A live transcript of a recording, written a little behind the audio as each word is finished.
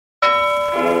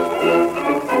I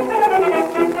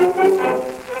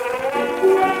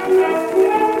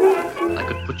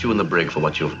could put you in the brig for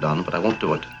what you've done, but I won't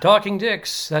do it. Talking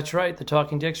Dicks. That's right. The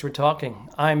Talking Dicks were talking.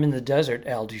 I'm in the desert.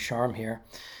 Al Ducharme here.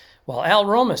 While Al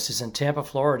Romas is in Tampa,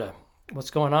 Florida.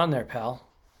 What's going on there, pal?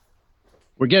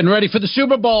 We're getting ready for the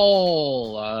Super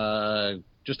Bowl.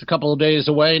 Just a couple of days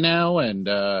away now, and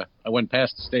I went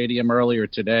past the stadium earlier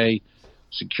today.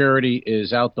 Security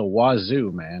is out the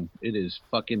wazoo, man. It is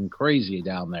fucking crazy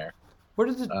down there. Where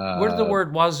did the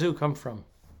word wazoo come from?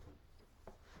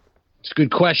 It's a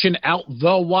good question. Out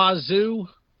the wazoo.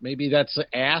 Maybe that's an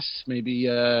ass. Maybe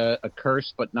a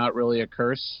curse, but not really a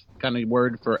curse kind of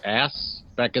word for ass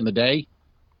back in the day.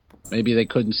 Maybe they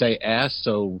couldn't say ass,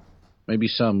 so maybe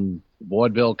some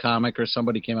vaudeville comic or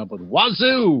somebody came up with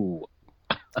wazoo.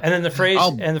 And then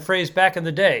the phrase back in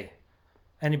the day.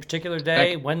 Any particular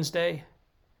day? Wednesday?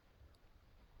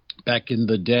 Back in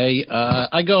the day,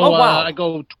 I go. Wow. I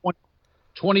go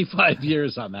 25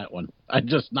 years on that one. I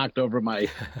just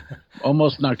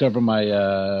almost knocked over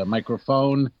my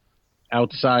microphone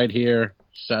outside here.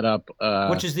 Set up,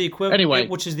 which is the equivalent. Anyway,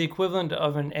 which is the equivalent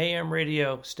of an AM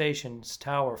radio station's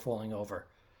tower falling over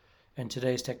in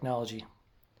today's technology.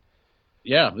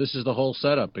 Yeah, this is the whole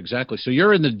setup exactly. So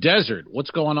you're in the desert.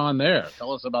 What's going on there?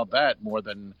 Tell us about that more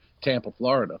than Tampa,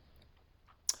 Florida.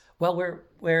 Well,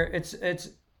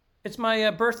 it's my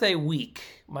birthday week.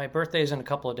 My birthday is in a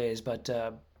couple of days, but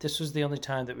this was the only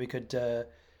time that we could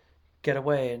get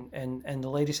away. And the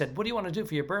lady said, "What do you want to do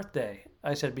for your birthday?"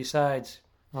 I said, "Besides,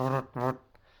 I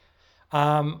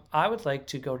would like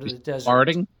to go to the desert."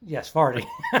 Farting? Yes, farting.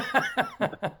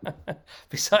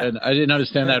 Besides, and I didn't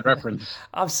understand that reference.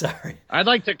 I'm sorry. I'd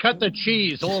like to cut the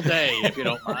cheese all day, if you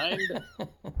don't mind. All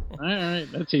right,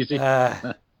 that's easy.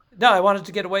 No, I wanted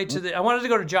to get away I wanted to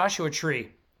go to Joshua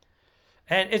Tree.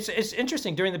 And it's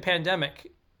interesting, during the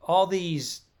pandemic, all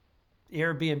these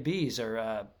Airbnbs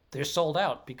are they're sold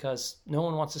out because no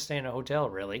one wants to stay in a hotel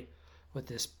really with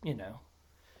this,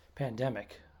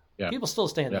 pandemic. Yeah. People still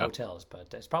stay in the hotels,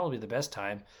 but it's probably the best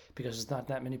time because there's not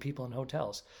that many people in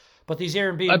hotels. But these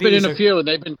Airbnbs, I've been in a few, and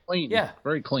they've been clean. Yeah,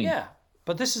 very clean. Yeah,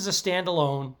 but this is a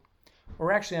standalone.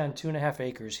 We're actually on 2.5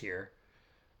 acres here.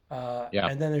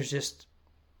 And then there's just,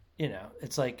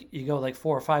 it's like you go like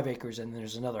 4 or 5 acres, and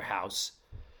there's another house,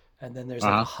 and then there's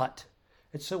like a hut.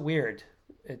 It's so weird.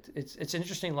 It's an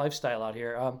interesting lifestyle out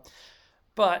here.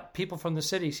 But people from the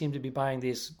city seem to be buying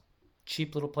these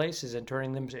cheap little places and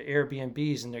turning them to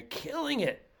Airbnbs, and they're killing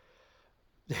it.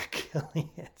 They're killing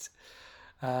it.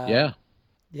 Yeah.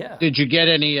 Did you get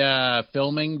any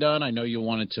filming done? I know you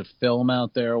wanted to film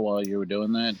out there while you were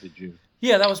doing that. Did you?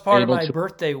 Yeah, that was part of my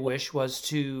birthday wish, was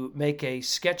to make a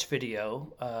sketch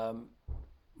video.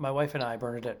 My wife and I,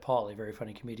 Bernadette Pauley, very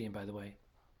funny comedian, by the way.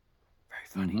 Very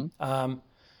funny. Mm-hmm.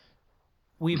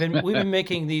 We've been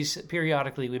making these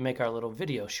periodically. We make our little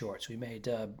video shorts. We made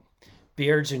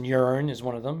Beards and Urine is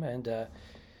one of them, and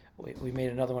we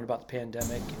made another one about the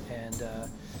pandemic, and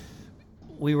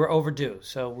we were overdue.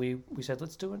 So we said,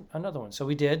 let's do another one. So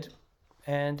we did,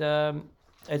 and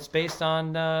it's based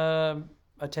on a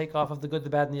takeoff of The Good, the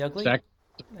Bad, and the Ugly.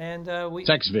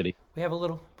 Sex vid. We have a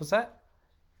little. What's that?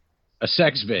 A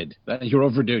sex vid. You're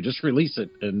overdue. Just release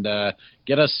it and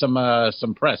get us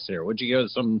some press here. Would you give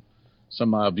us some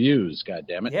views? God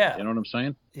damn it! Yeah, you know what I'm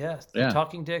saying? Yeah, the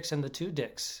Talking Dicks and the Two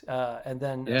Dicks, and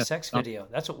then a sex video.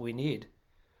 That's what we need.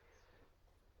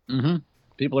 Mm-hmm.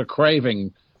 People are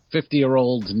craving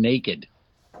 50-year-olds naked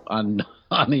on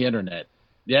the internet.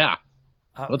 Yeah.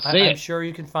 Let's see it. I'm sure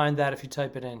you can find that if you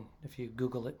type it in. If you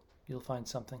Google it, you'll find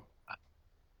something.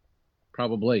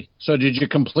 Probably. So did you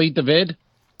complete the vid?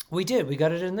 We did. We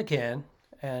got it in the can,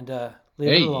 and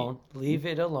leave it alone. Leave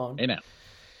it alone. Hey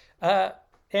now.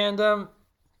 And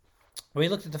we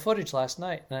looked at the footage last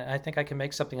night, and I think I can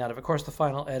make something out of it. Of course, the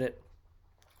final edit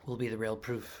will be the real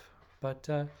proof. But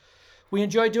we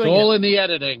enjoy doing it. It's all in the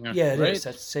editing. Yeah, it right? is.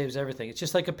 That saves everything. It's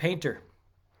just like a painter.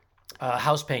 A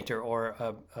house painter or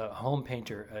a home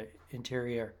painter, an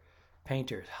interior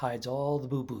painter hides all the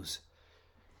boo-boos.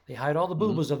 They hide all the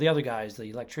boo-boos of the other guys, the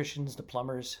electricians, the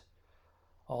plumbers,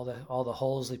 all the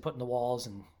holes they put in the walls,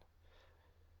 and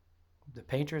the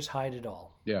painters hide it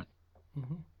all. Yeah.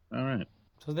 Mm-hmm. All right.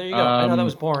 So there you go. I know that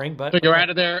was boring, but so you're out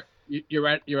of there. You're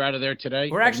out of there today.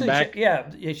 We're actually back? Yeah.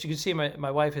 As you can see, my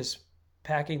wife is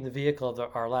packing the vehicle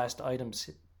of our last items.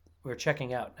 We're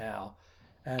checking out now.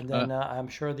 And then I'm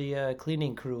sure the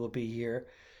cleaning crew will be here.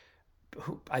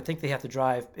 I think they have to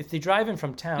drive. If they drive in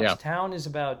from town, town is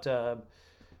about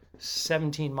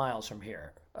 17 miles from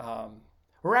here.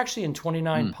 We're actually in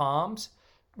 29 Palms,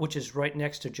 which is right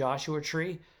next to Joshua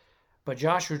Tree. But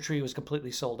Joshua Tree was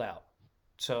completely sold out.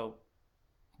 So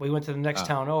We went to the next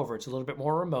town over. It's a little bit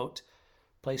more remote.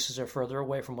 Places are further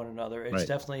away from one another. It's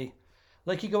definitely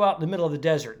like you go out in the middle of the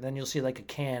desert, and then you'll see like a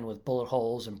can with bullet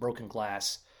holes and broken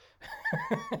glass.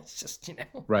 It's just,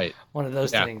 one of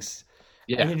those things.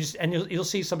 Yeah. And you'll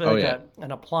see something like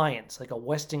an appliance, like a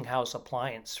Westinghouse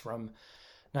appliance from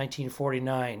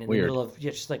 1949 in the middle of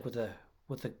just like with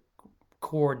the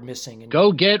cord missing. And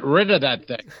go get rid of that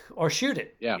thing or shoot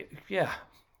it. Yeah. Yeah.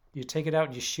 You take it out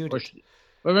and you shoot it.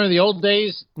 Remember the old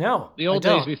days? No, the old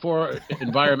days before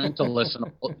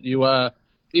environmentalism.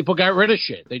 People got rid of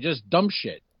shit. They just dump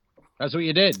shit. That's what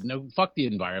you did. No, fuck the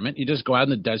environment. You just go out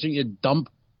in the desert. You dump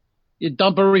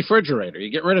a refrigerator. You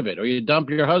get rid of it, or you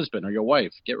dump your husband or your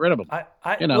wife. Get rid of them.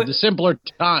 The simpler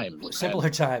times.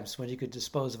 Simpler times when you could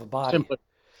dispose of a body.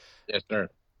 Yes, sir.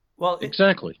 Well,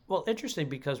 exactly. Well, interesting,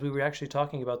 because we were actually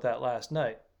talking about that last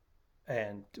night,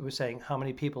 and we were saying how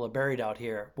many people are buried out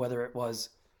here, whether it was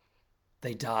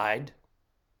they died,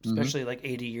 especially like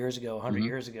 80 years ago, 100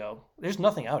 years ago. There's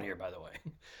nothing out here, by the way.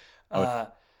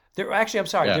 I'm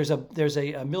sorry. Yeah. There's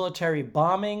a military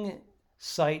bombing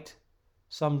site,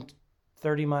 some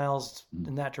 30 miles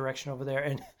in that direction over there,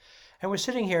 and we're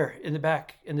sitting here in the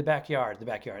backyard, in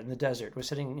the desert. We're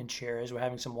sitting in chairs. We're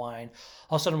having some wine.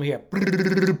 All of a sudden, we hear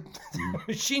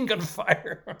machine gun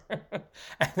fire,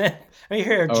 and then you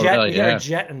hear a jet. Really? You hear a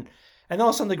jet, and all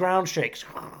of a sudden the ground shakes,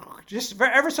 just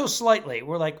ever so slightly.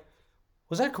 We're like,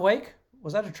 was that a quake?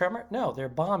 Was that a tremor? No, they're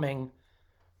bombing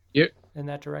in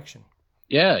that direction.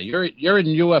 Yeah, you're in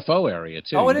UFO area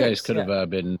too. You guys could have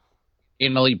been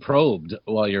anally probed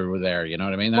while you were there. You know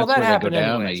what I mean? That's that happened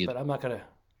anyways, but I'm not gonna.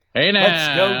 Hey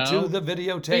now, let's go to the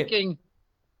videotape.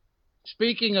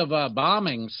 Speaking of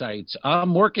bombing sites,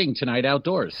 I'm working tonight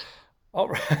outdoors. All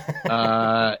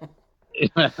right.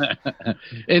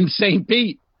 In St.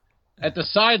 Pete at the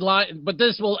sideline, but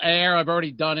this will air. I've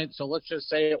already done it, so let's just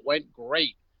say it went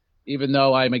great, even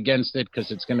though I'm against it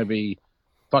because it's going to be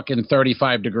fucking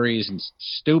 35 degrees and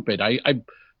stupid.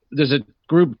 There's a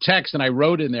group text and I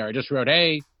wrote in there. I just wrote,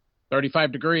 "Hey,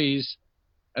 35 degrees."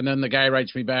 And then the guy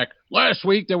writes me back, "Last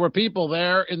week there were people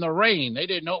there in the rain. They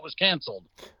didn't know it was canceled.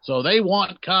 So they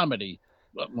want comedy."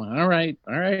 All right.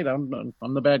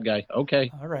 I'm the bad guy. Okay.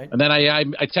 All right. And then I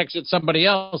texted somebody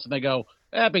else and they go,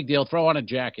 big deal. Throw on a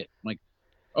jacket. I'm like,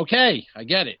 okay, I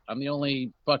get it. I'm the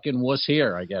only fucking wuss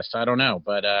here, I guess. I don't know.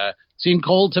 But it seemed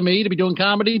cold to me to be doing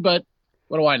comedy, but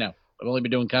what do I know? I've only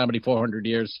been doing comedy 400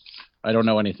 years. I don't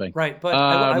know anything. Right, but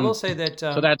I will say that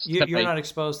so you're not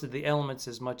exposed to the elements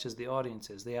as much as the audience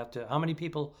is. They have to. How many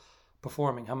people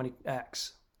performing? How many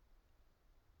acts?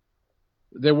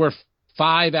 There were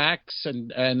 5 acts,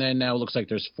 and then now it looks like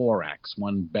there's 4 acts.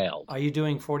 One bailed. Are you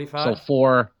doing 45? So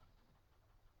 4.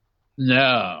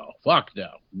 No, fuck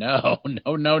no.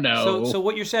 So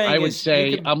what you're saying I is would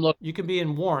say you can be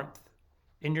in warmth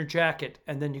in your jacket,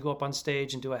 and then you go up on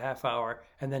stage and do a half hour,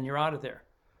 and then you're out of there.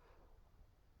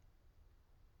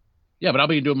 Yeah, but I'll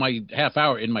be doing my half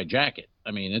hour in my jacket.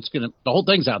 I mean, the whole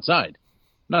thing's outside.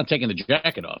 I'm not taking the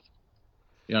jacket off.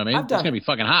 You know what I mean? It's going to be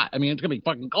fucking hot. I mean, it's going to be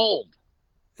fucking cold.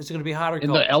 Is it going to be hot or cold?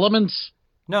 In the elements?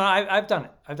 No, I've done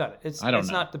it. It's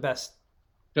not the best.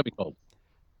 It's going to be cold.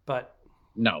 But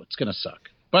no, it's going to suck.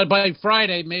 But by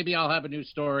Friday, maybe I'll have a new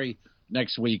story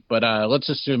next week. But let's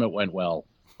assume it went well.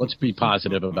 Let's be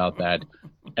positive about that.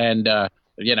 And, I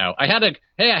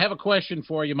have a question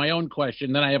for you, my own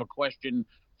question. Then I have a question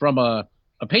from a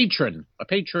patron. A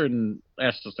patron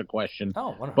asked us a question.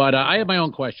 Oh, wonderful. But I have my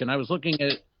own question. I was looking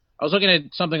at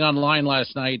something online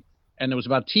last night, and it was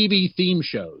about TV theme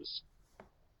shows.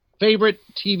 Favorite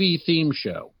TV theme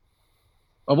show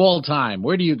of all time.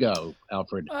 Where do you go,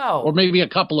 Alfred? Oh, or maybe a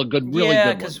couple of really good ones.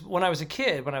 Yeah, because when I was a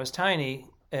kid, when I was tiny,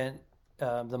 and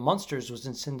the Munsters was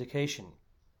in syndication,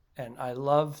 and I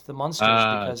loved the Munsters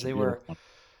because they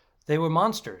were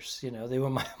monsters. You know, they were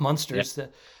monsters. Yeah.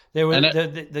 They were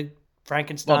the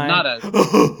Frankenstein.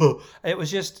 Well, it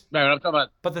was just. No, I'm talking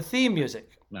about. But the theme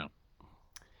music. No.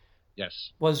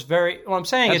 Yes. Was very. Well, I'm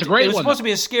saying it was supposed to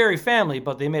be a scary family,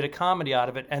 but they made a comedy out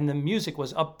of it, and the music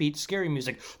was upbeat, scary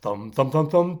music. Thum thum thum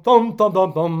thum thum thum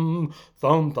thum thum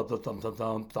thum thum thum thum thum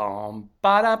thum thum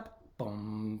ba-dup,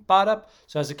 bum ba-dup.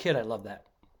 So as a kid, I loved that.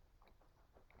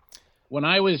 When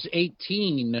I was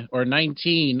 18 or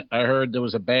 19, I heard there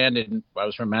was a band I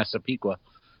was from Massapequa.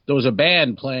 There was a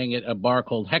band playing at a bar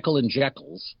called Heckle and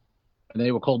Jekyll's, and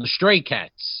they were called the Stray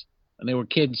Cats. And they were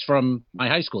kids from my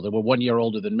high school. They were 1 year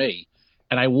older than me.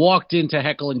 And I walked into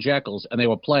Heckle and Jekyll's, and they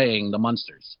were playing the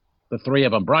Munsters, the 3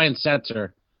 of them. Brian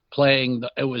Setzer playing.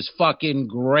 It was fucking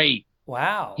great.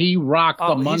 Wow. He rocked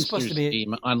the Munsters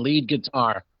theme on lead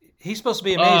guitar. He's supposed to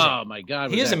be amazing. Oh, my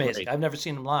God. He is amazing. Great. I've never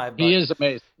seen him live. But he is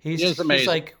amazing. He's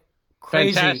like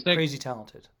crazy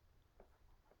talented.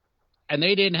 And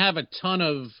they didn't have a ton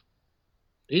of.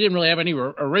 He didn't really have any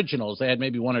originals. They had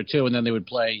maybe one or two, and then they would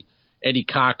play Eddie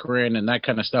Cochran and that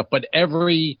kind of stuff. But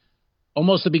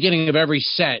almost the beginning of every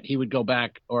set, he would go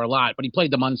back, or a lot, but he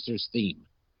played the Munsters theme.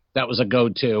 That was a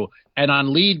go-to. And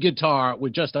on lead guitar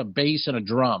with just a bass and a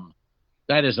drum.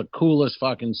 That is the coolest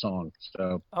fucking song.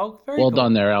 So very well cool.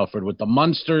 done there, Alfred, with the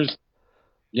Munsters.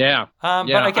 Yeah. But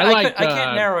I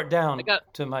can't narrow it down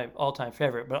to my all-time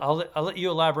favorite, but I'll let you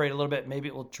elaborate a little bit. Maybe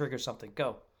it will trigger something.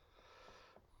 Go.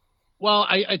 Well,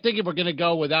 I think if we're going to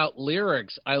go without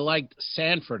lyrics, I liked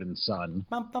Sanford and Son.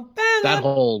 That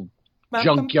whole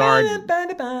junkyard.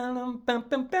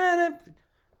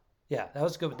 Yeah, that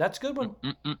was good. That's a good one.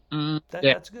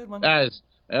 That's a good one. That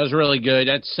was really good.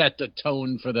 That set the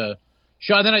tone for the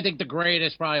show. And then I think the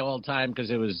greatest probably all time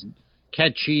because it was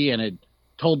catchy and it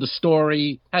told the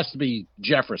story has to be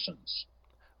Jefferson's.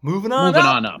 Moving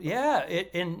on up. Yeah,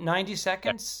 in 90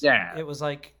 seconds. Yeah, it was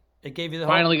like it gave you the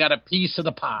finally got a piece of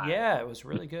the pie. Yeah, it was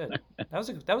really good. That was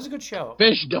a good show.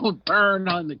 Fish don't burn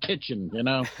on the kitchen, you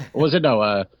know. What was it?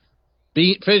 No,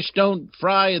 fish don't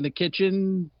fry in the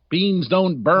kitchen. Beans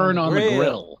don't burn on the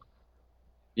grill.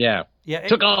 Yeah. Yeah.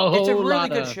 It's a really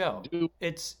good show.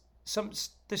 There's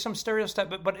some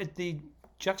stereotype, but the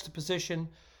juxtaposition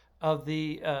of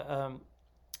the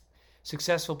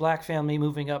successful black family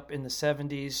moving up in the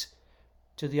 70s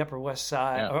to the Upper West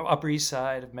Side or Upper East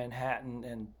Side of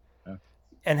Manhattan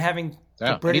and having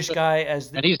the British guy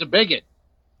as and he's a bigot.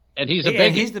 And he's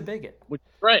the bigot. Which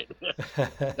is great.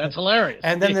 That's hilarious.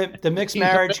 And then the mixed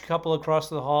marriage couple across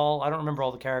the hall. I don't remember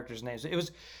all the characters' names. It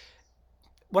was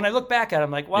when I look back at it,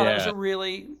 I'm like, wow, that was a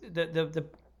really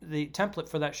the template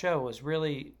for that show was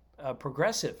really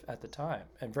progressive at the time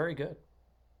and very good.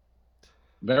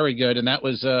 Very good. And that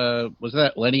was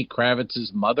that Lenny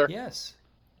Kravitz's mother? Yes.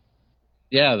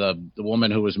 Yeah, the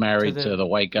woman who was married to the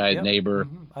white guy's neighbor.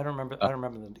 Mm-hmm. I don't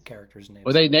remember the characters' names.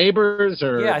 Were they neighbors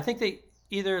or? Yeah, I think they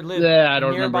either lived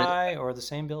nearby or the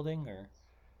same building, or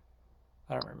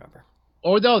I don't remember.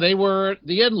 Oh no, they were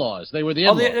the in-laws. They were the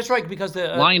in-laws. That's right, because the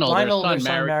Lionel their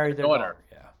son married their daughter.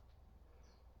 Yeah.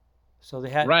 So they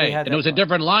had and it was a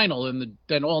different Lionel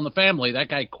than All in the Family. That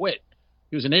guy quit.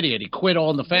 He was an idiot. He quit All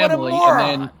in the Family,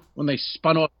 and then when they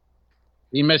spun off,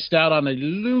 he missed out on a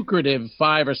lucrative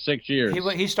 5 or 6 years.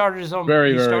 He started his own.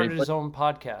 His own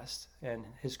podcast, and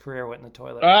his career went in the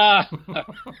toilet.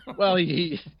 Well,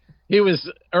 he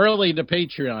was early to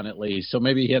Patreon at least, so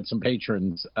maybe he had some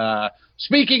patrons.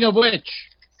 Speaking of which,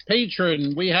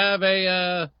 patron, we have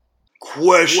a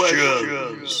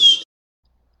questions.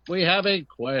 We have a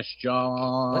question.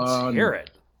 Let's hear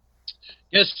it.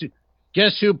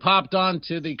 Guess who popped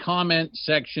onto the comment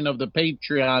section of the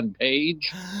Patreon page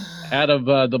out of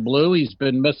the blue? He's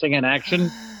been missing in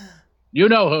action. You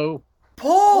know who?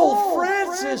 Paul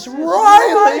Francis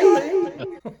Riley.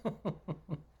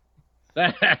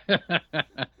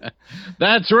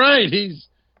 That's right.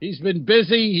 He's been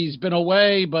busy. He's been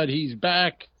away, but he's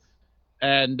back.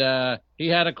 And he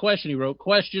had a question. He wrote,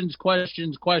 questions.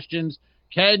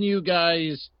 Can you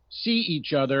guys see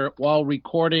each other while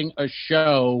recording a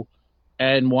show?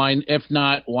 And if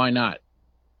not, why not?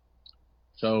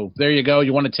 So there you go.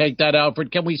 You want to take that,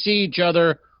 Alfred? Can we see each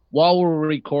other while we're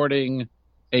recording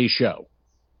a show?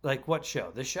 Like what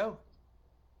show? This show?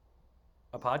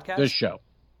 A podcast? This show.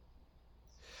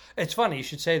 It's funny you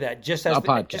should say that. Just as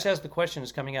the question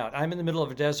is coming out, I'm in the middle of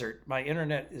a desert. My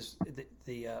internet is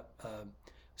the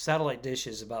satellite dish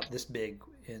is about this big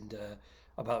and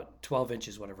about 12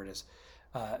 inches, whatever it is.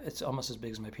 It's almost as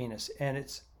big as my penis, and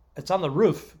it's on the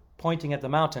roof, pointing at the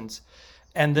mountains,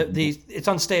 and it's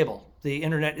unstable. The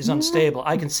internet is unstable.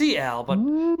 I can see Al, but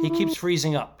he keeps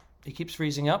freezing up.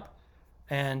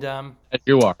 And as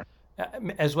you are.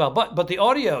 As well, but the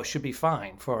audio should be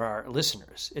fine for our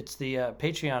listeners. It's the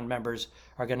Patreon members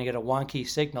are going to get a wonky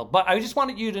signal. But I just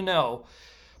wanted you to know,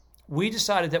 we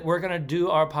decided that we're going to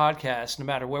do our podcast no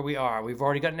matter where we are. We've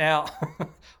already gotten Al.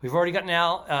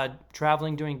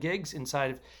 Traveling, doing gigs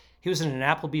inside of. He was in an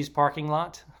Applebee's parking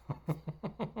lot,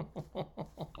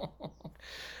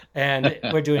 and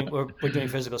we're doing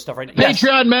physical stuff right now.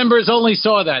 Patreon members only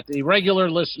saw that. The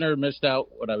regular listener missed out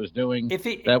what I was doing.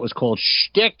 That was called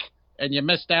shtick. And you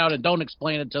missed out, and don't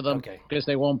explain it to them because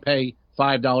they won't pay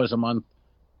 $5 a month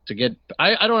to get.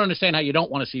 I don't understand how you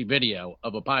don't want to see video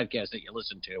of a podcast that you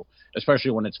listen to, especially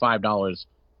when it's $5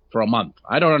 for a month.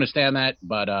 I don't understand that,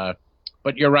 but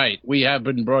you're right. We have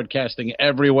been broadcasting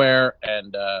everywhere,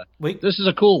 and this is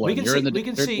a cool one. We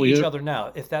can see each other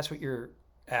now, if that's what you're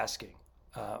asking.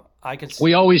 I can.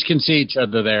 We always can see each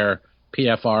other there.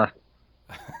 PFR.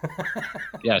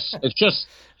 Yes, it's just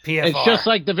PFR. It's just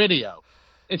like the video.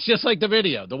 It's just like the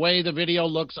video. The way the video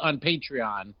looks on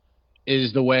Patreon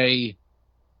is the way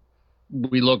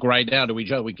we look right now to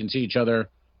each other. We can see each other.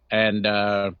 And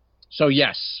so,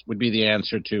 yes, would be the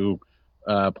answer to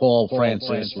Paul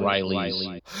Francis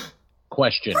Riley's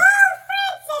question.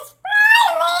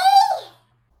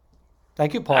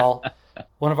 Thank you, Paul.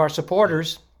 One of our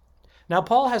supporters. Now,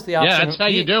 Paul has the option. Yeah, that's how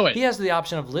you do it. He has the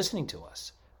option of listening to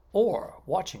us or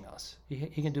watching us.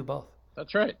 He can do both.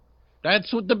 That's right.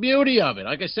 That's what the beauty of it.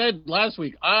 Like I said last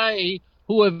week, I'm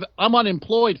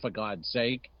unemployed, for God's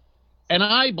sake, and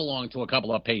I belong to a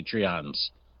couple of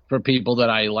Patreons for people that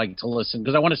I like to listen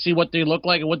because I want to see what they look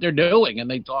like and what they're doing. And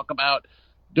they talk about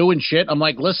doing shit. I'm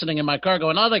like listening in my car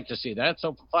going, I'd like to see that.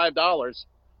 So for $5,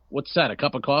 what's that, a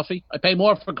cup of coffee? I pay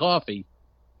more for coffee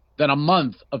than a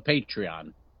month of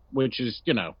Patreon, which is,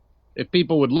 if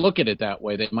people would look at it that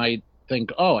way, they might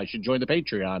think, oh, I should join the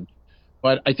Patreon.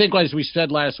 But I think, as we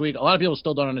said last week, a lot of people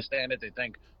still don't understand it. They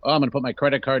think, oh, I'm going to put my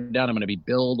credit card down. I'm going to be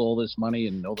billed all this money.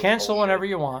 And all this cancel bullshit. Whenever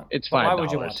you want. It's $5. Why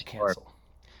would you want to cancel?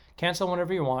 Cancel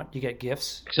whenever you want. You get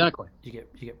gifts. Exactly. You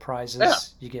get prizes. Yeah.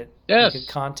 You get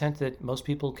content that most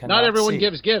people cannot Not everyone see.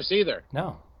 gives gifts either.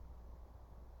 No.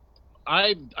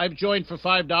 I've joined for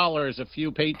 $5 a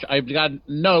few I've got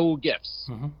no gifts.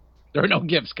 Mm-hmm. There are no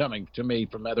gifts coming to me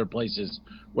from other places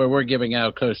where we're giving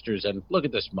out coasters. And look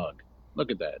at this mug. Look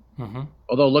at that. Mm-hmm.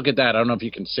 Although, look at that. I don't know if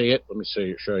you can see it. Let me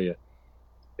show you.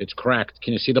 It's cracked.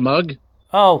 Can you see the mug?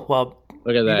 Oh, well,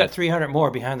 look at that. You got 300 more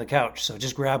behind the couch, so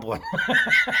just grab one.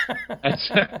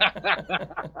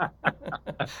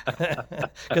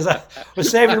 Because I was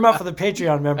saving them up for the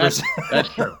Patreon members.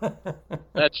 That's true.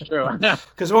 That's true.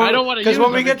 Because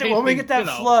when we get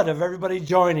that flood of everybody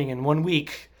joining in 1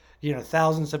 week,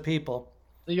 thousands of people.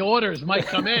 The orders might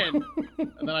come in,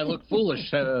 and then I look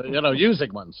foolish,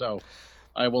 using one. So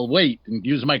I will wait and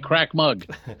use my crack mug.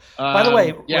 By the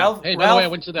way,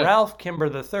 Ralph Kimber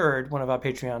III, one of our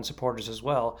Patreon supporters as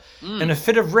well, in a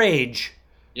fit of rage,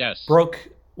 broke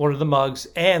one of the mugs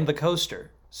and the coaster.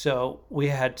 So we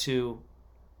had to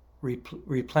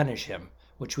replenish him,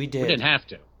 which we did. We didn't have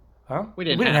to. Huh? We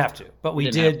didn't have to. But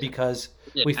we did because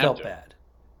we felt bad.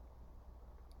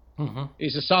 Mm-hmm.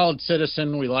 He's a solid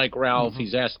citizen. We like Ralph. Mm-hmm.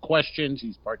 He's asked questions.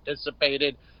 He's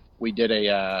participated. We did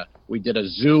a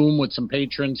Zoom with some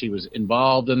patrons. He was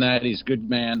involved in that. He's a good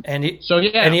man. And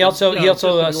he also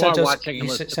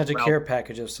sent a care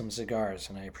package of some cigars,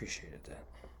 and I appreciated that.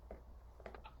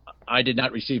 I did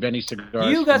not receive any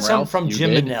cigars. You got some Ralph. from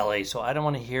Jim Minnelli, so I don't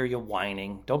want to hear you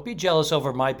whining. Don't be jealous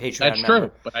over my Patreon member. That's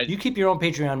true. But you keep your own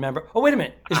Patreon member. Oh, wait a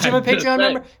minute. Is Jim a Patreon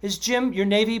member? Is Jim your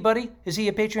Navy buddy? Is he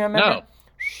a Patreon member?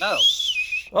 No.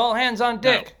 All hands on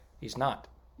deck. No. He's not.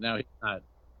 No,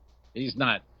 he's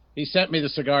not. He sent me the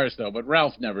cigars, though, but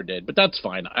Ralph never did. But that's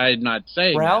fine. I'm not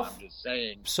saying Ralph that. I'm just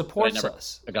saying supports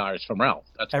us. Cigars from Ralph.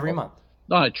 That's every month.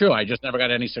 No, true. I just never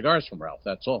got any cigars from Ralph.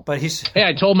 That's all. But hey,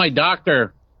 I told my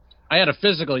doctor. I had a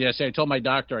physical yesterday. I told my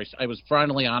doctor. I was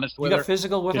finally honest with her. You got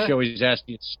physical with her? She always asked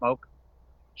me to smoke.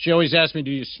 She always asked me,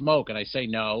 "Do you smoke?" And I say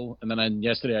no. And then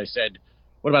yesterday I said,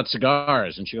 "What about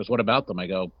cigars?" And she goes, "What about them?" I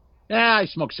go, "Yeah, I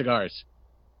smoke cigars."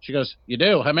 She goes, "You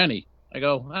do? How many?" I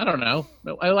go, "I don't know.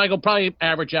 I go probably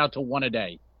average out to 1 a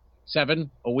day, 7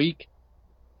 a week."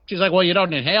 She's like, "Well, you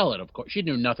don't inhale it, of course." She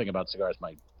knew nothing about cigars,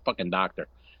 my fucking doctor.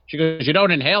 She goes, "You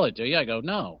don't inhale it, do you?" I go,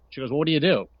 "No." She goes, "Well, what do you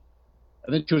do?"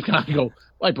 And then she was kind of go,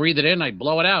 "Well, I breathe it in, I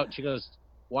blow it out." She goes,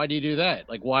 "Why do you do that?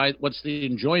 Like, why? What's the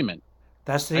enjoyment?"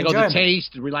 That's the enjoyment. The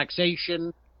taste, the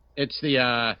relaxation. It's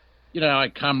the,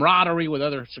 like camaraderie with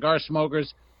other cigar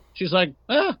smokers. She's like,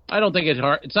 I don't think it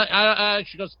hurt. It's not.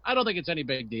 She goes, "I don't think it's any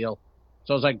big deal."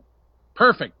 So I was like,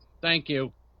 "Perfect, thank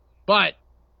you." But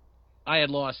I had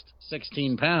lost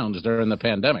 16 pounds during the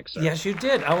pandemic, sir. Yes, you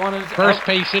did. I wanted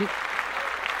patient.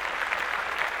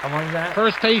 I wanted that.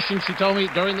 First patient, she told me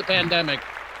during the pandemic,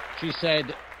 she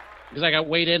said, because I got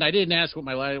weighed in. I didn't ask what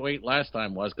my weight last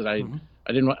time was because I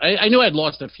didn't. I knew I'd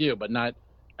lost a few, but not.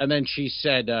 And then she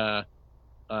said,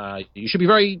 "You should be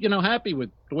very, happy with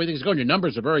the way things are going. Your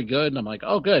numbers are very good." And I'm like,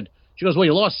 "Oh, good." She goes, "Well,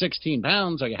 you lost 16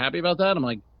 pounds. Are you happy about that?" I'm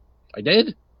like, "I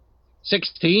did?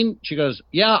 16?" She goes,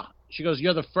 "Yeah." She goes,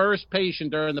 "You're the first patient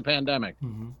during the pandemic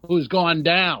who's gone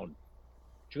down."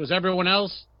 She goes, "Everyone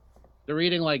else, they're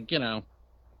eating like,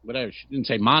 whatever." She didn't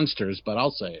say monsters, but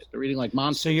I'll say it. They're eating like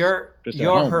monsters. So you're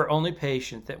her only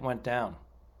patient that went down.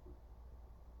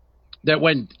 That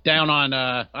went down on.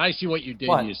 I see what you did,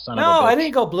 you son of a bitch. No, I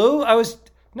didn't go blue.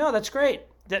 No, that's great.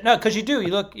 No, because you do.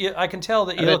 You look. I can tell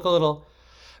that you look a little.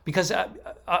 because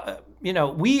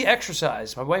we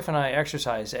exercise. My wife and I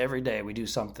exercise every day. We do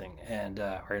something, and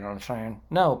are you know what I'm saying?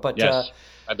 No, but Yes,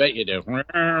 I bet you do.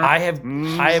 I have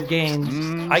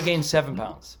gained. I gained 7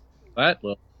 pounds. What?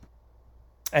 Well,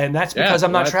 and that's because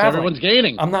I'm not traveling. Everyone's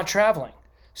gaining. I'm not traveling.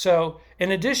 So,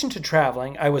 in addition to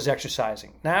traveling, I was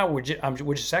exercising. Now we're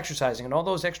just exercising, and all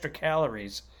those extra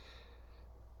calories,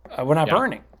 we're not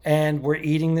burning, and we're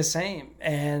eating the same,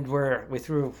 and we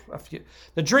threw a few.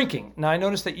 The drinking. Now I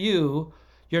noticed that your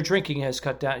drinking has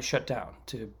shut down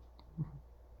to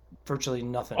virtually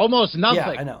nothing. Almost nothing.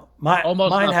 Yeah, I know.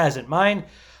 Mine hasn't. Mine,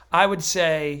 I would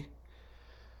say,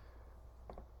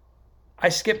 I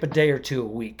skip a day or two a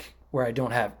week where I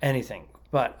don't have anything.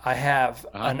 But I have,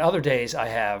 on other days, I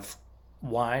have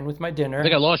wine with my dinner. I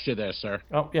think I lost you there, sir.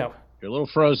 Oh, yeah. You're a little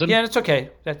frozen. Yeah, it's okay.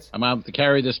 I'm going to have to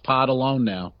carry this pod alone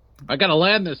now. I got to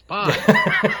land this pod.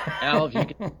 Al, if you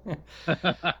can...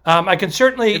 I can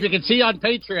certainly... If you can see on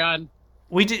Patreon,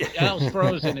 we did... Al's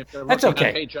frozen if they're That's looking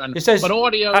okay. on Patreon. It says, but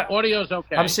audio's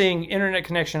okay. I'm seeing internet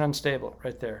connection unstable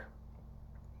right there.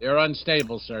 They're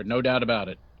unstable, sir. No doubt about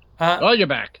it. You're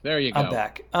back. There you go. I'm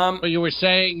back. But you were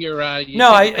saying you're.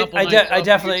 No, I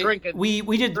definitely. Drinking,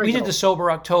 we did the sober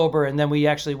October, and then we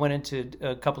actually went into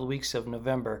a couple of weeks of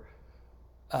November.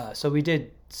 So we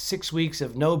did 6 weeks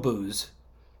of no booze,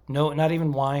 not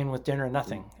even wine with dinner,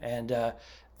 nothing. And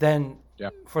then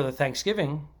for the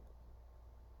Thanksgiving,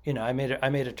 I made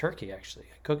a turkey actually.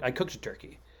 I cooked a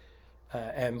turkey,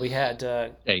 and we had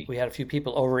a few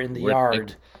people over in the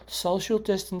yard, social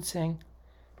distancing.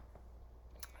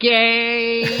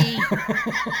 Gay.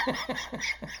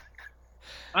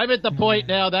 I'm at the point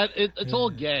now that it's all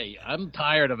gay. I'm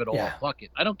tired of it all. Yeah. Fuck it.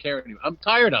 I don't care anymore. I'm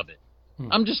tired of it.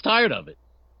 I'm just tired of it.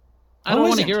 I don't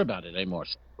want to hear about it anymore.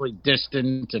 Socially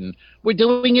distant, and we're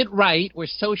doing it right. We're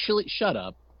socially... Shut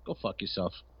up. Go fuck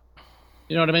yourself.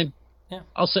 You know what I mean? Yeah.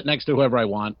 I'll sit next to whoever I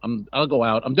want. I'll go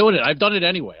out. I'm doing it. I've done it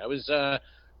anyway. I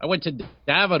went to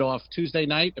Davidoff Tuesday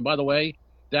night, and by the way,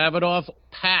 Davidoff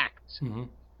packed. Mm-hmm.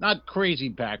 Not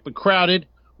crazy packed, but crowded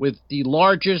with the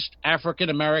largest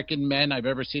African-American men I've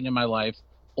ever seen in my life,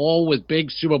 all with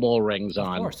big Super Bowl rings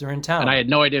on. Of course, they're in town. And I had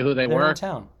no idea who they were. They're in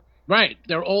town. Right.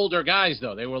 They're older guys,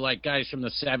 though. They were like guys from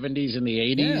the 70s and the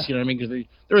 80s, yeah. You know what I mean? Because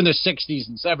they're in their 60s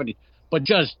and 70s. But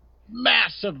just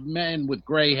massive men with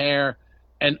gray hair,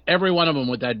 and every one of them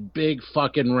with that big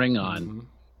fucking ring on. Mm-hmm.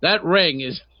 That ring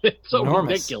is it's so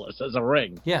enormous. Ridiculous as a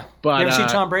ring. Yeah. But, you ever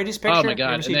see Tom Brady's picture? Oh, my God.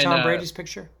 You ever see Tom Brady's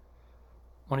picture?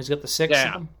 When he's got the 6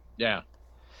 of them? Yeah.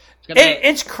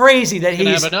 It's crazy that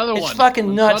it's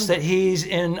fucking nuts Sunday. That he's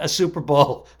in a Super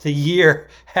Bowl the year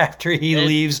after he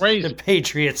leaves the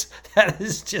Patriots. That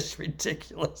is just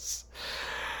ridiculous.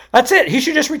 That's it. He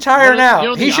should just retire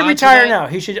now. He should retire now.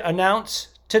 He should announce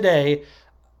today,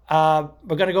 we're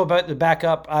going to go back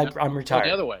up. I'm retired.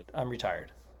 The other way. I'm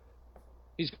retired.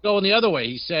 He's going the other way.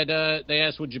 He said, they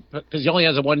asked, would you, because he only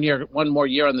has one more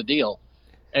year on the deal.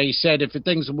 And he said if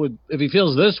he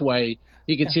feels this way,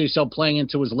 he could see himself playing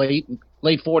into his late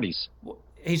 40s.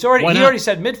 He already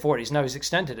said mid 40s. Now he's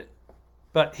extended it,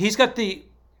 but he's got the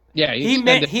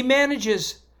he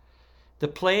manages the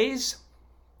plays,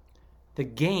 the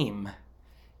game,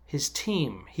 his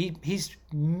team. He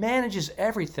manages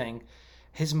everything.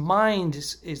 His mind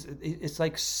is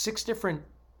like 6 different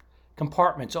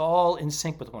compartments, all in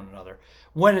sync with one another.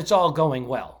 When it's all going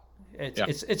well,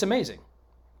 it's amazing.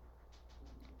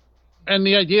 And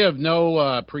the idea of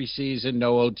no preseason,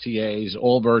 no OTAs,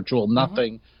 all virtual,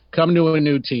 nothing, come to a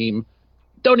new team,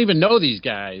 don't even know these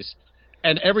guys,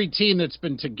 and every team that's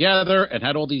been together and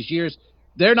had all these years,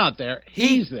 they're not there.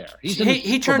 He's there.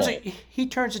 He turns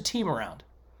a team around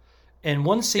in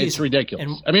one season. It's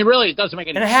ridiculous. Really, it doesn't make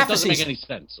any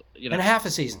sense. In half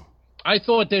a season. I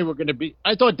thought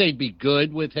they'd be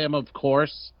good with him, of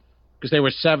course, because they were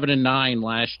 7-9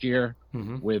 last year.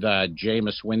 Mm-hmm. With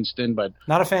Jameis Winston, but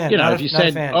not a fan. If you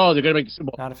said, they're going to make the Super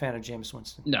Bowl, not a fan of Jameis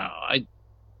Winston. No, I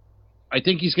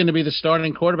think he's going to be the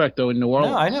starting quarterback though in New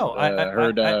Orleans. No, I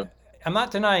know. I'm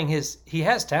not denying he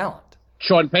has talent.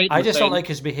 Sean Payton. I just don't like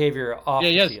his behavior off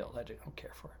the field. I don't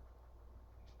care for it.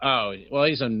 Oh well,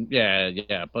 he's an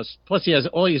Plus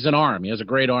he's an arm. He has a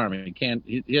great arm.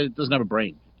 He doesn't have a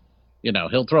brain.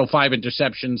 He'll throw 5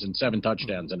 interceptions and 7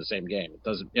 touchdowns in the same game. It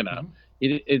doesn't.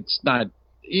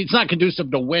 It's not conducive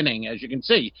to winning, as you can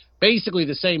see. Basically,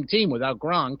 the same team without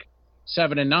Gronk,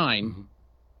 7-9. Mm-hmm.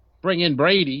 Bring in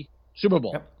Brady, Super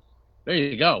Bowl. Yep. There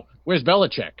you go. Where's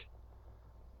Belichick?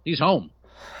 He's home.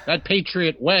 That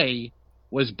Patriot way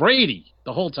was Brady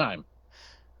the whole time,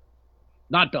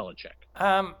 not Belichick.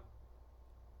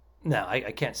 No,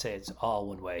 I can't say it's all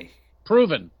one way.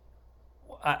 Proven.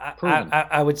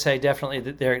 I would say definitely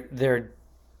that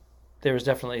there was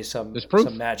definitely some There's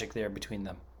proof. magic there between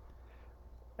them.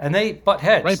 And they butt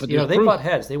heads. Right, but they proof. butt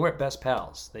heads. They weren't best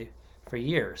pals. For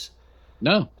years.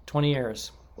 No. 20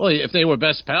 years. Well, if they were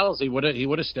best pals, he would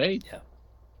have stayed. Yeah.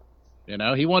 You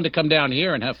know, he wanted to come down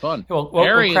here and have fun. Well,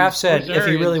 Kraft said if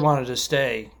he really wanted to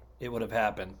stay, it would have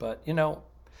happened. But, you know,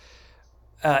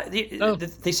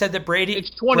 they said that Brady... It's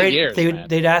 20 years,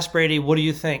 They'd ask Brady, what do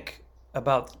you think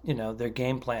about, you know, their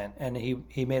game plan? And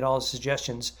he made all his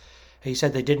suggestions. He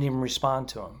said they didn't even respond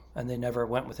to him, and they never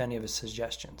went with any of his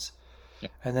suggestions. Yeah.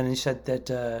 And then he said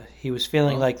that he was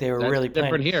feeling like they were really playing...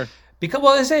 different here. Because,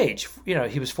 well, his age. You know,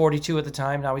 he was 42 at the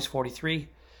time. Now he's 43.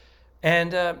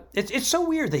 And it's so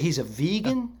weird that he's a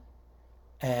vegan,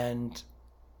 and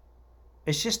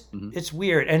it's just it's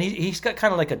weird. And he's got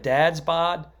kind of like a dad's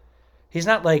bod. He's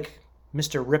not like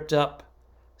Mr. ripped up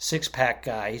 6-pack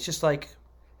guy. He's just like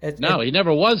he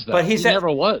never was though. But he never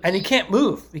was, and he can't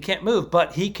move. He can't move,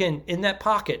 but he can in that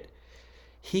pocket.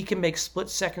 He can make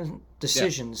split-second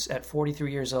decisions at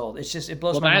 43 years old. It's just it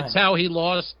blows my mind. That's how he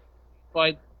lost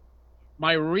by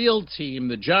my real team,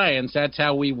 the Giants. That's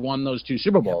how we won those 2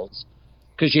 Super Bowls.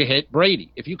 Because you hit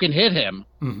Brady. If you can hit him,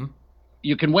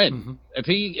 you can win. Mm-hmm. If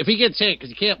he gets hit because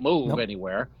he can't move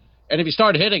anywhere, and if you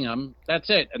start hitting him, that's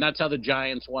it. And that's how the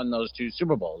Giants won those 2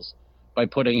 Super Bowls, by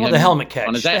putting him the helmet catch.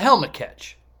 On his ass. The helmet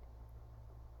catch.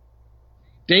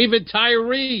 David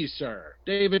Tyree, sir.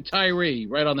 David Tyree,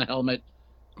 right on the helmet.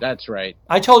 That's right.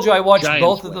 I told you I watched Giants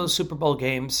both win. of those Super Bowl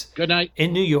games. Good night.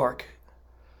 In New York,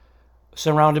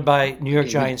 surrounded by New York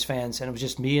Giants fans, and it was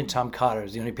just me and Tom Cotter,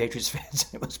 the only Patriots fans.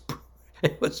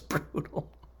 It was brutal.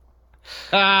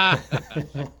 That's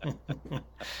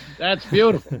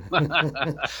beautiful. All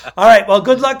right. Well,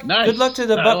 good luck. Nice. Good luck to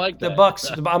the that.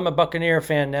 Bucks. I'm a Buccaneer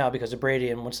fan now because of Brady,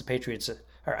 and once the Patriots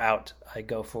are out, I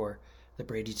go for the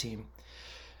Brady team.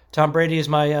 Tom Brady is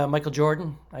my Michael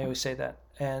Jordan. I always say that.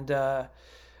 And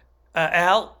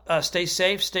Al, stay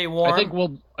safe, stay warm. I think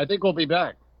we'll be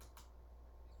back.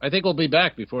 I think we'll be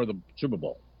back before the Super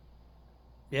Bowl.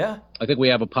 Yeah. I think we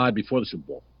have a pod before the Super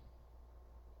Bowl.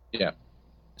 Yeah.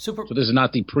 So this is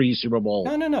not the pre-Super Bowl.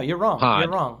 No. You're wrong. Pod,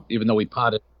 you're wrong. Even though we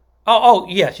podded. Oh,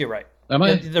 yes, you're right. Am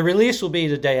I? The release will be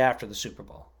the day after the Super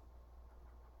Bowl.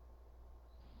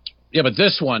 Yeah, but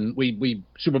this one, we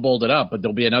Super Bowled it up, but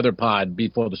there'll be another pod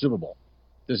before the Super Bowl.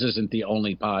 This isn't the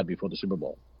only pod before the Super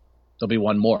Bowl. There'll be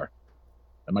one more.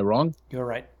 Am I wrong? You're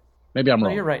right. Maybe I'm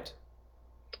wrong. No, you're right.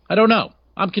 I don't know.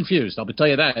 I'm confused. I'll tell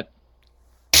you that.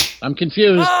 I'm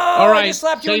confused. Oh, all right. I just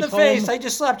slapped you in the face. I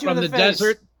just slapped you in the face. From the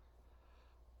desert.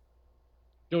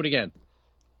 Do it again.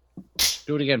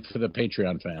 Do it again for the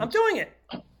Patreon fans. I'm doing it.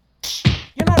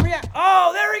 You're not reacting.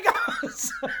 Oh, there he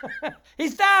goes.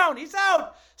 He's down. He's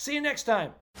out. See you next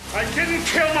time. I didn't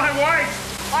kill my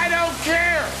wife. I don't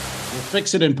care. We'll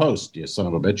fix it in post, you son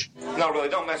of a bitch. No, really,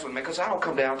 don't mess with me, because I don't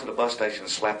come down to the bus station and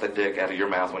slap the dick out of your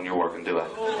mouth when you're working, do I?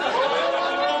 Oh,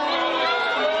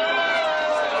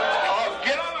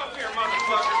 get on up here,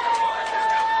 motherfucker.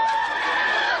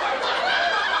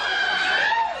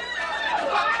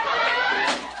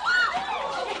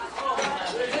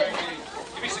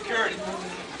 Give me security.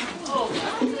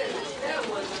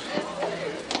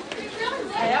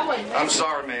 I'm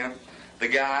sorry, man. The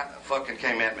guy fucking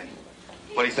came at me.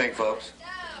 What do you think, folks?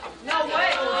 No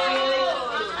way.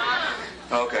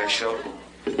 Okay, sure. All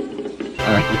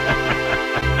right.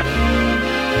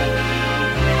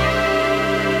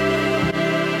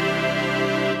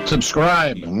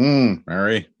 Subscribe.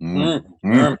 Mary.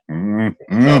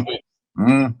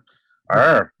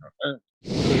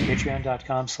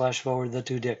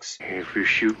 Patreon.com/forward2dicks. If you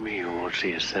shoot me, you won't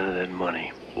see a cent of that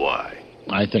money. Why?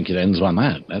 I think it ends on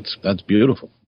that. That's beautiful.